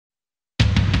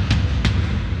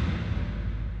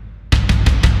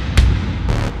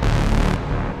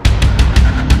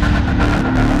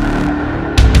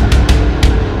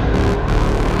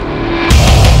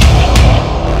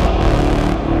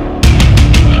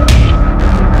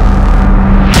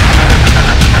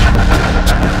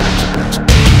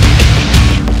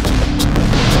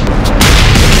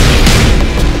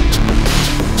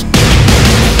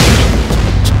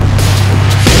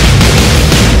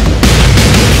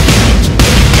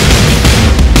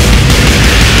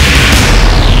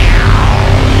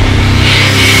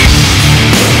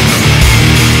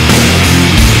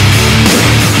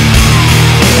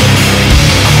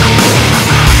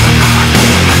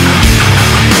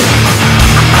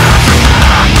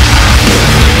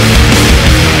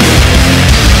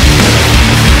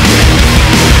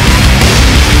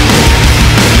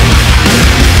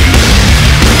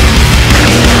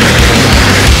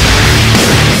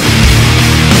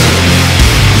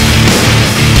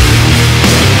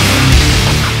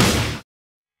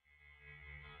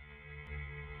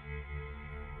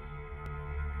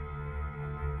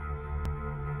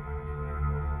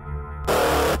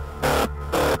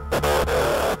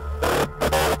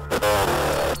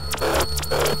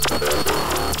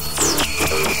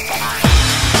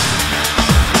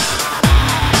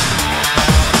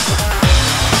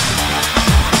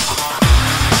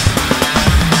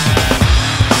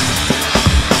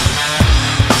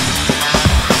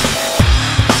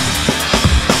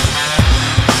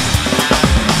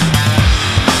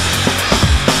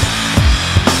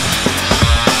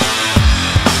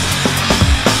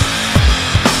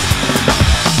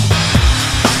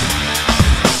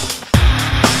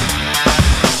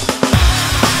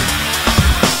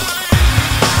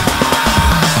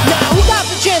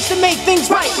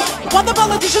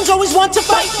politicians always want to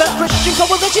fight the Christian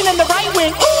coalition and the right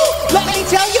wing. Ooh, let me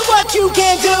tell you what you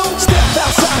can do. Step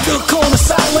outside the corner,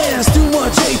 silence. Too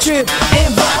much hatred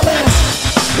and violence.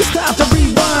 It's time to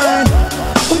rewind.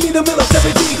 We need a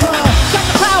military decline. Got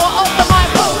the power over my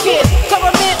focus.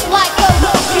 Government like a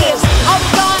locust. Are we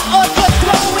gone or just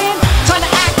throwing? Trying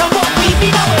to act on what we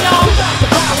be knowing on. Who got the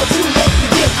power to make the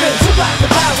difference? Who got the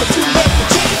power to make the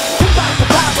change? Who got the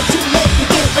power to make the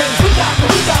difference? We got the.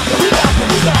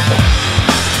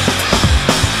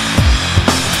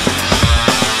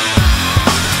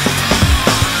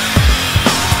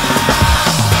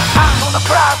 I'm on the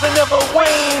prize and never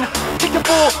wane. Take the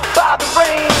bull by the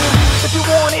reins. If you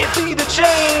want it, be the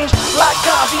change. Like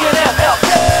Gandhi and MLK.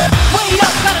 Wait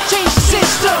up, gotta change the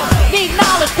system. Need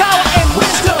knowledge, power, and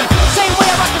wisdom. Same way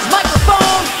I rock this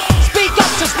microphone. Speak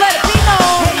up, just let it be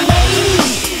known. Hey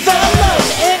ladies, fellas,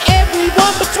 and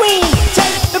everyone between.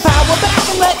 Take the power back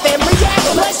and let them react.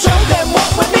 Let's show them what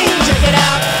we mean. Check it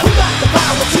out. Who got the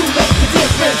power to make the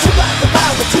difference? Who got the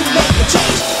power to make the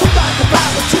change? Who got the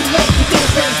power to make the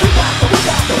difference? We got the.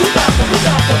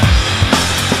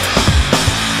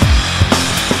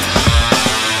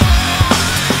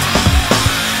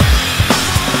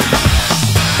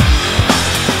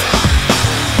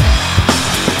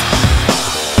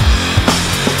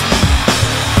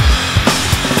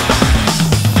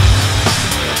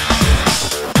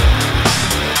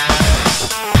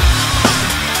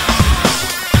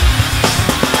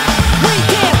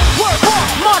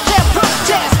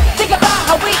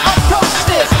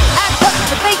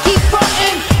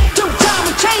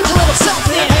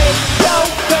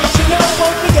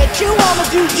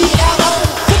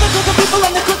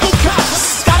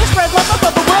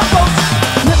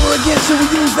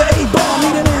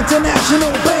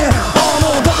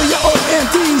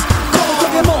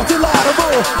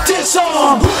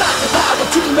 Disarm! Who got the power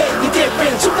to make the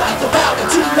difference? Who got the power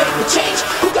to make the change?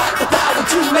 Who got the power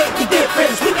to make the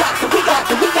difference? We got the. Who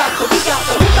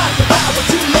got the power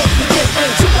to make the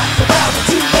difference? Who got the power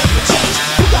to make the change?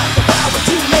 Who got the power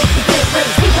to make the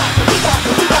difference? We got the.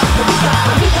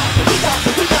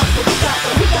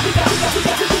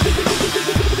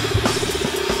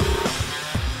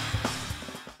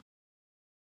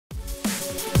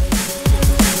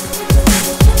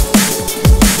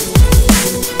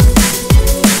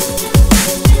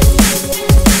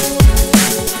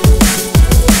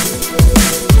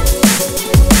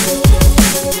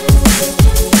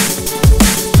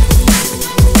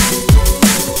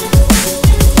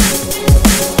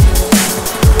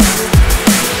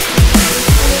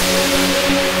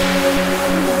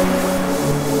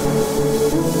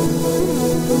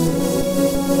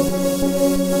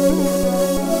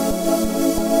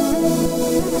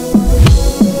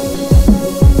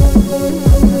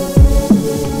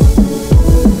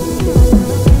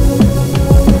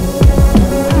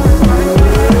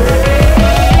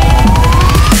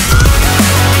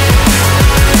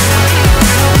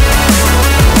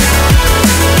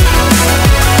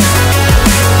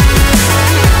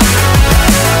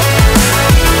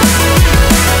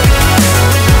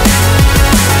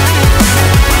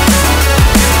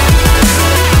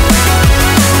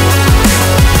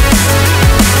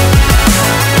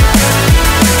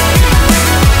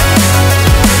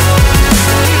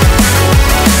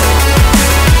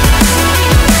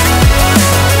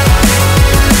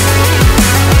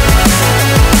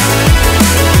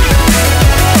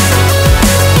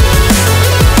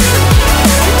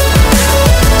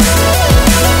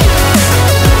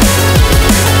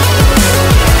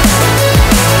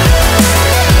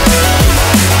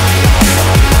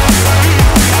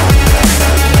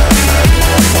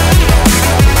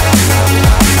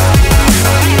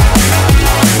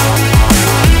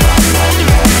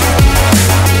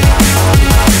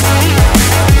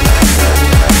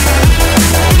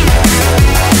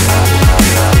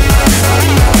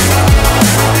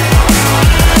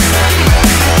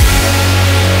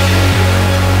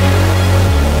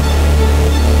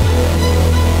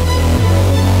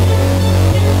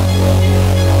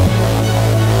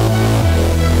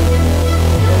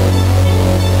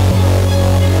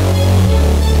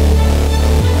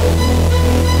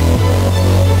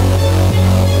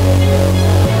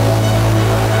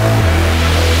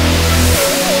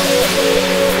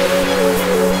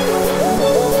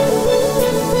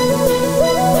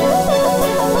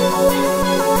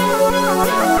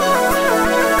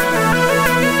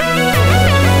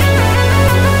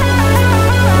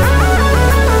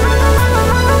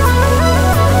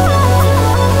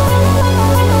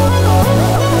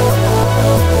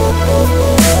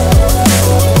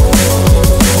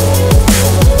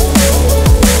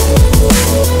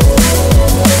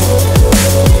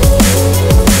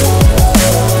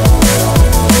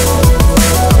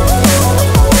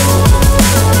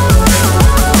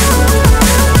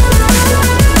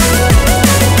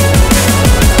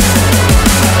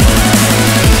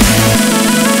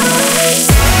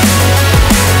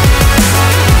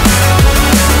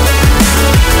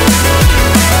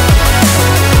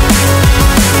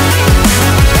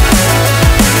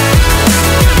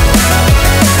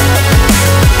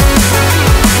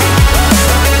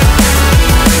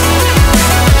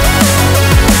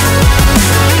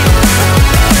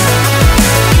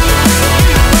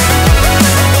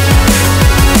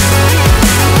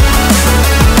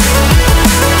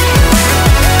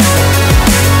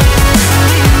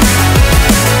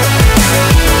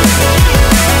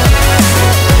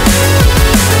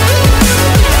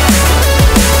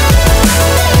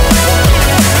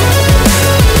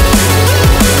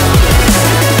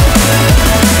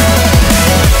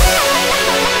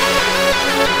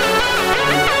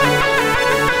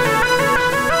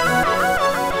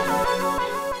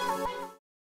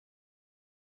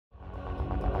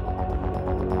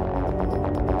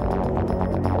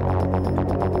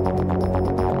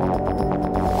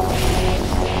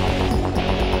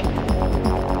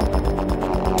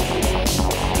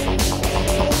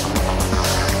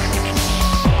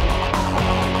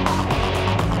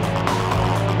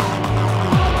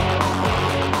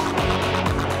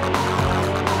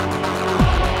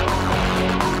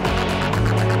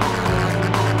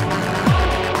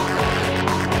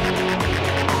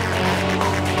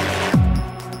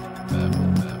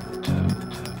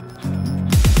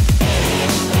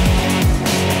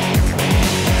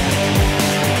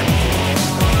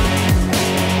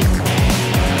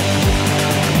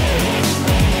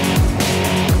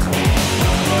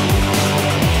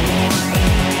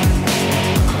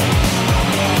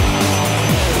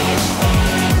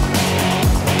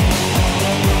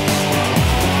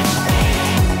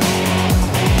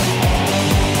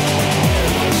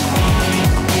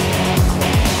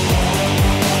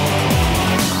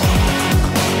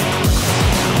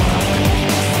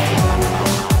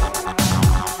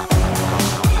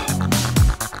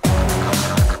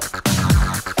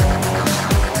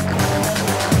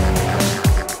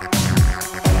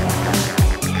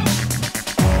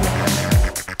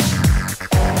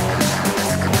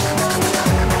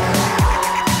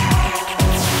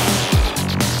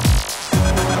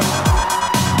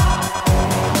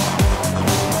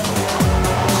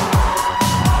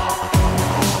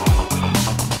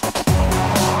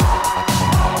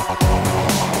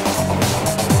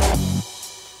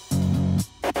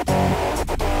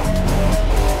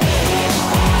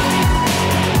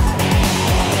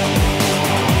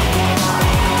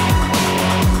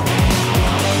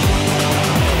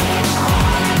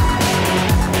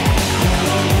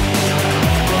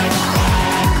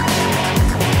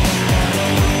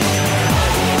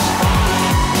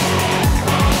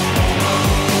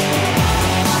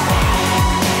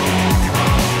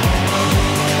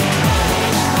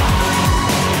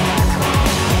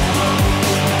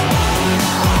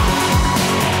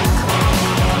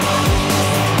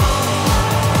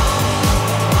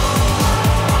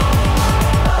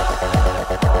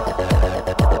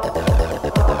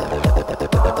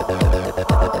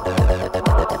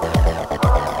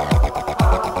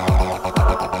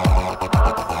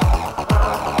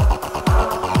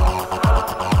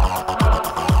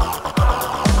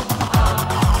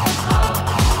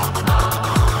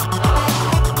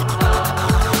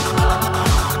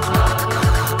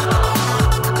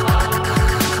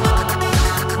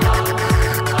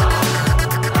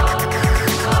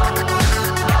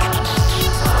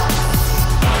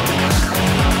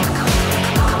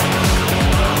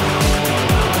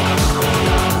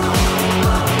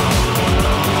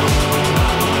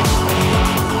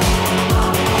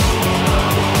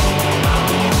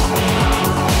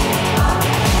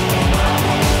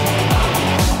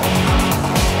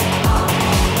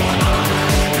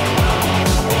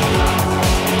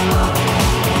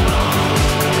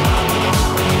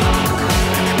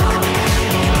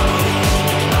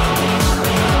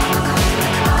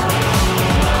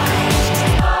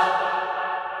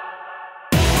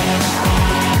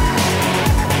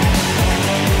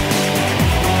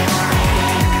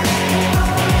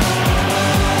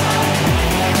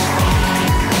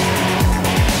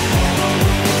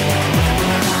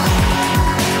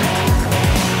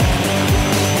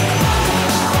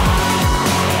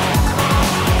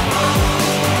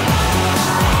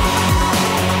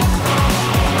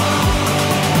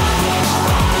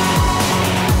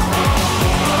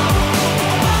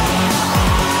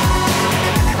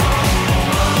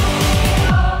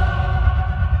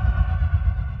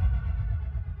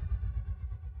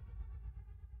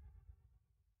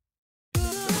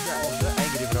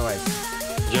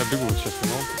 Я бегу вот сейчас, но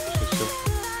все.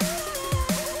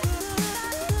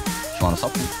 Шамана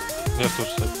сапнул? Я тоже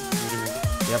сапну.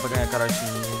 Я пока, короче,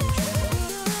 ничего не делаю.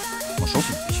 Нашел?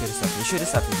 Еще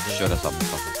ресап. Еще раз сапнул.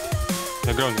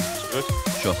 Я граундинг собираюсь.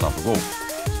 Еще сапнул. Гоу.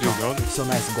 Сбил граундинг. Все,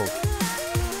 найс, гол.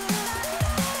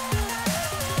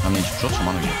 На мне еще шот,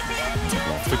 шаман уехал.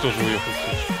 Ты тоже уехал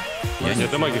сейчас. Я не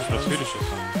дамаги трансферю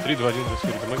сейчас. 3, 2, 1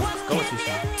 трансферю дамаги. Кого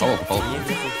еще? Полоку.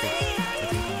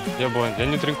 Я блайнд. Я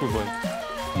не тринкую блайнд.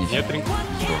 Не тринкую.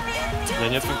 Я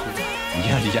не тринкую.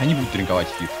 Я не буду тринковать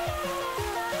фиг.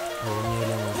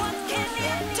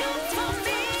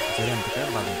 Рем, такая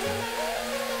баба.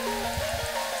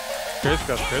 КСК.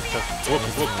 Вот.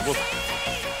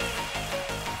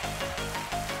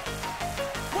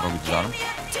 Рог Джарм.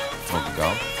 Рог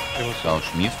Гау. Гау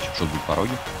Шмиф. Шот будет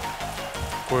пороги.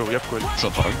 Койл, я в койле.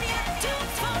 Шот пороги.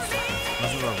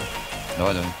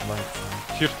 Давай.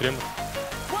 Фир, тремор.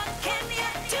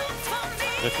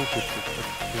 Я фул фир.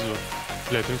 Везет.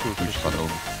 Бля, тринкую. Ключ подругу.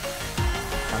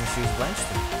 Там еще есть блайнд,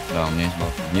 что ли? Да, у меня есть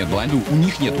блайнд. Нет, блайнда. У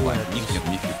них нет блайнда. У них нет.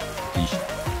 Отлично.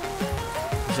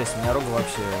 Жесть, у меня рога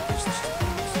вообще точно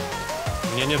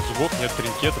сейчас. У меня нет зубов, нет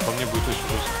тринкета, по мне будет очень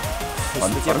жестко.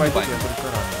 Если тебе пойдут, я только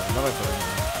рано. Давай пораним.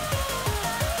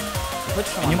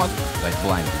 Хочешь Я не могу дать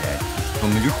блайнд, блядь.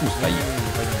 Он наверху стоит.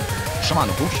 Не.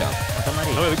 Шаману, пух сейчас. Потом на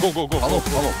рейд. Давай, го. Полок.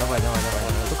 Давай.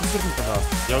 Только сверни,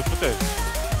 пожалуйста. Я вот пытаюсь.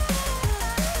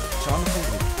 Шаману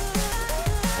фулгрид.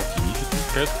 Окей, ничего.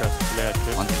 КСК, блядь,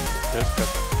 КСК.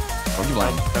 Роги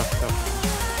блайнд.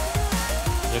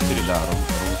 Я впереди. Да, рог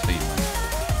стоит блайнд.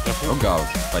 Я фул. Рог Гауш,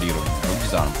 парирование. Рог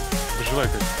Дизарм. Выживай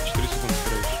как 4 секунды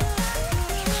стреляешь.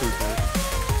 Фиксует на это.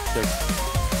 Так,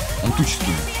 Он тучи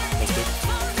скинул. окей.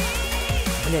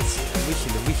 Блять,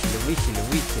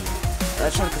 выхили.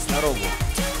 Шаркас на рогу.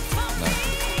 Да.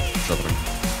 Шот роги.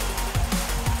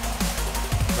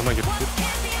 Дамаги фир.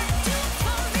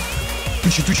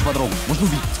 Тучи под рогу. Можно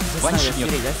убить. Ваниши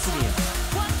нет. Я фирил.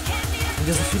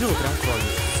 Я зафирил прям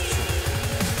кровью.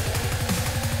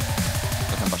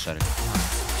 Как там пошарили?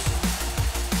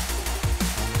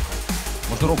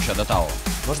 Можно рог сейчас до Тао.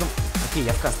 Можно... Окей,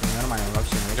 я в кастом, нормально,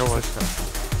 вообще, мне сейчас очень хорошо.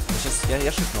 Сейчас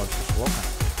я шипну вообще шлока.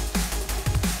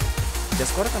 У тебя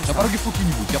скоро там? На пороге фуки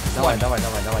не будет, я Давай,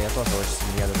 я тоже очень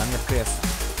сильно еду, на мне КС.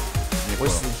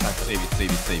 Очень сильный шаг.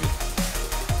 Сейвит.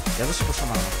 Я зашипу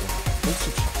шамана вообще. Фулл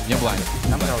шипша. Не блайнд.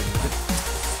 Нам граудинг.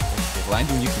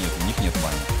 Блайнда у них нет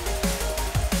блайнда.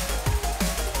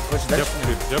 Хочешь Я дальше?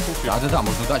 фул фир. Да,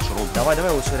 можно дальше рог. Давай,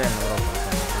 лучше реально в рога.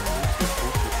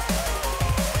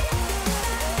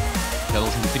 Я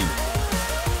должен быть 3.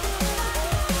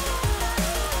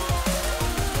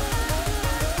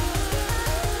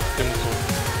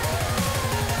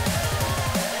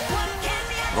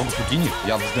 Рога фукини,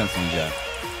 я в дэнс не делаю.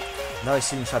 Давай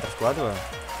сильный шаттер вкладываю.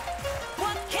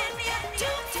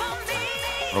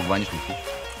 Рог ваниш не фу.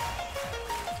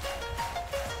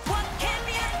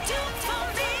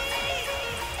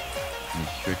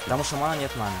 Ничего себе. Там у шамана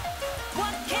нет маны.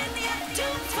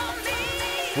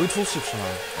 Будет фулл шип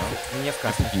шаман. Не в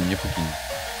касте. Не фукини.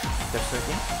 У тебя все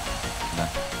окей? Да.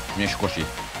 У меня еще кош есть.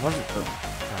 Можно?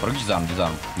 Порог дизарм,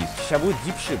 вниз. Сейчас будет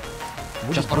дип шип.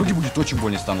 Сейчас пороги будет очень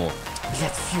больный станлок.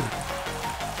 Блять, фир.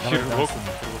 Фир в локу.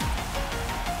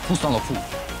 Фул станлок, фул.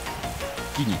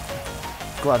 Кини.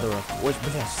 Вкладываю. Ой,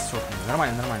 блядь, сотный.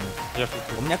 Нормально. Я фул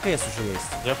У фир. меня КС уже есть.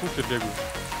 Я фул фир бегаю.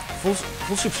 Фулл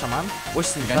шип шаман. Очень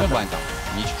сильный Гоня шаттер. блайн там.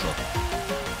 Ничего.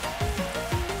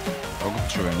 Рога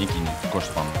почему не кини. Кош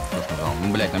спам. Кош нажал.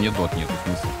 Ну, блядь, на мне дот нету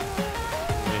смысла.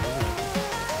 Я не знаю.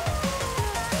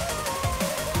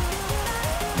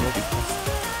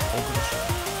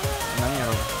 На мне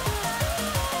рога.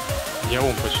 Я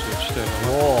ом почти читаю.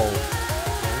 Воу.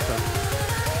 Вот так.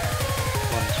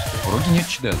 Ладно, читаю. Роги нет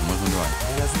ЧД, можно убивать.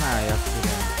 Я знаю, я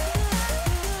вперед.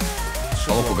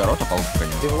 Полок угород, а полок Ты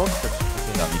конец. в лог хочешь?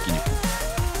 Окей. Да, мне кини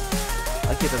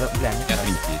фул. Окей, тогда, бля, не Нет кажется.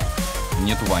 винти.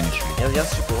 Нету ваниши. Я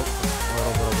зашиплю лог.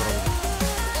 Ой,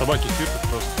 рога. Собаки фир тут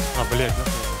просто. А, блядь,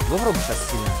 нахуй. Го в рогу сейчас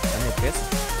сильно. Там нет КС.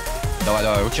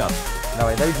 Давай, учат.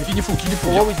 Давай, дип. Кини фул.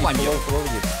 Фуловый Я дип, фуловый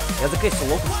дип. Я закейсил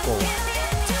лог в школу.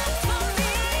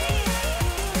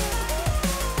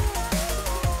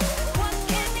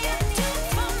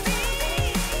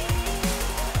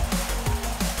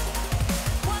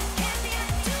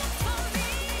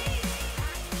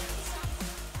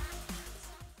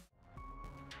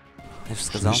 Я же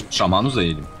сказал. Шаману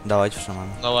заедем. Давайте в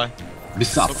шамана. Давай. Без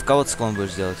сап. В кого ты склон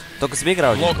будешь делать? Только себе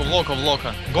играл? В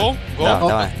лока. Го? Да,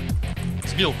 давай.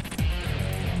 Сбил.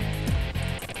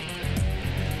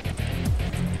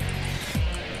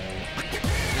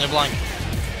 Не бланк.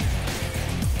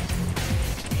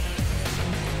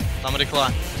 Там рекла.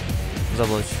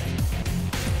 Заблочь.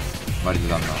 Варить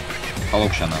заново.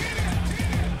 Полок ща надо.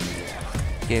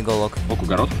 Окей, голок. Локу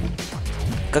город.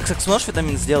 Как сможешь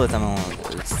витамин сделай там его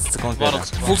циклон пета?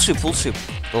 Фулшип,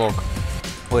 голок.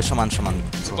 Ой, шаман.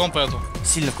 Циклон пету.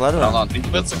 Сильно вкладывай. Ладно,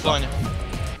 Пет циклоне.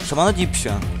 Шаману дип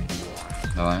еще.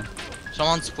 Давай.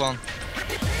 Шаман циклон.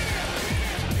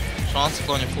 Шаман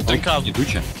циклоне. Фул тринка.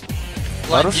 Идучи.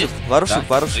 Варушип.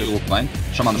 Лук лайн.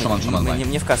 Шаман лайн.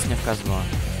 Мне вказ было.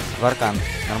 Варкан,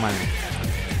 нормально.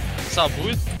 Саб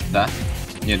будет? Да.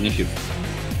 Нет, не фир.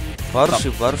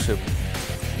 Варушип.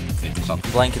 Нет, не сам.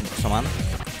 Бланкет шаман.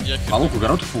 Я По луку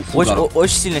город фул город.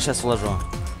 Очень сильно сейчас вложу.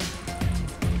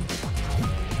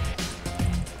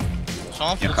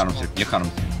 Шаман Не фул хармся, не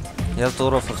хармся. Я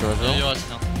туров Я заложил. ее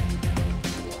снял.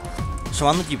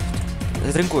 Шаману дип.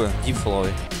 Затринкую. Дип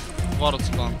фуловый. Вару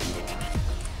циклон.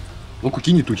 Луку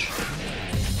кинь туч.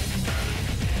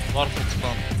 Вар фул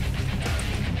циклон.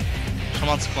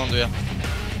 Шаман циклон 2.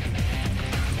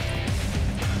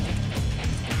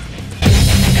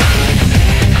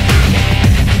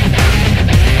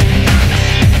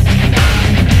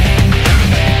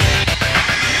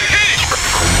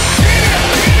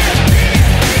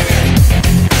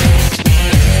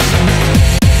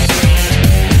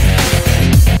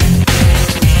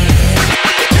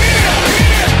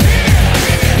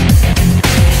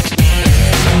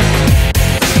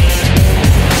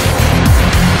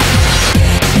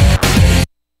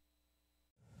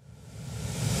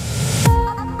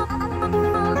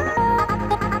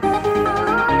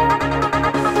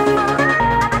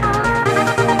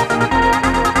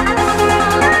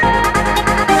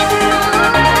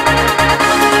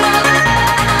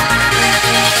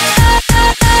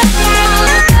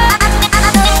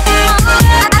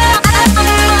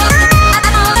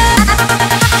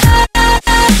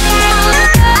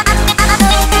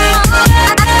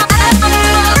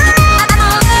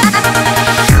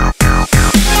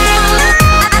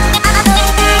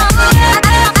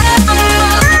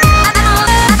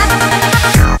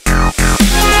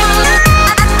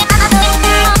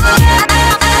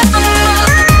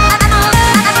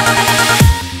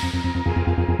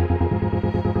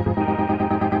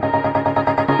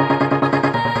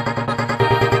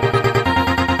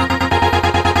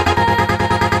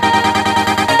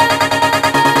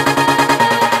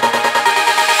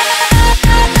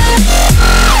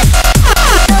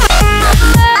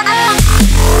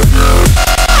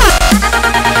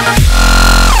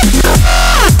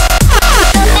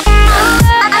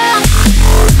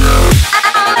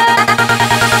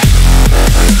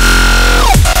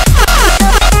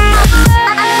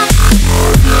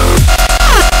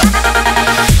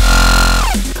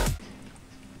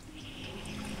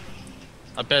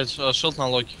 Опять шилд на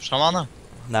локи. Шамана?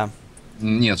 Да.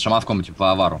 Нет, шаман в комнате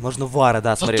по авару. Можно вара,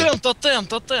 да, смотри.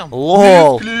 Тотем!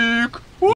 Лол! Клик!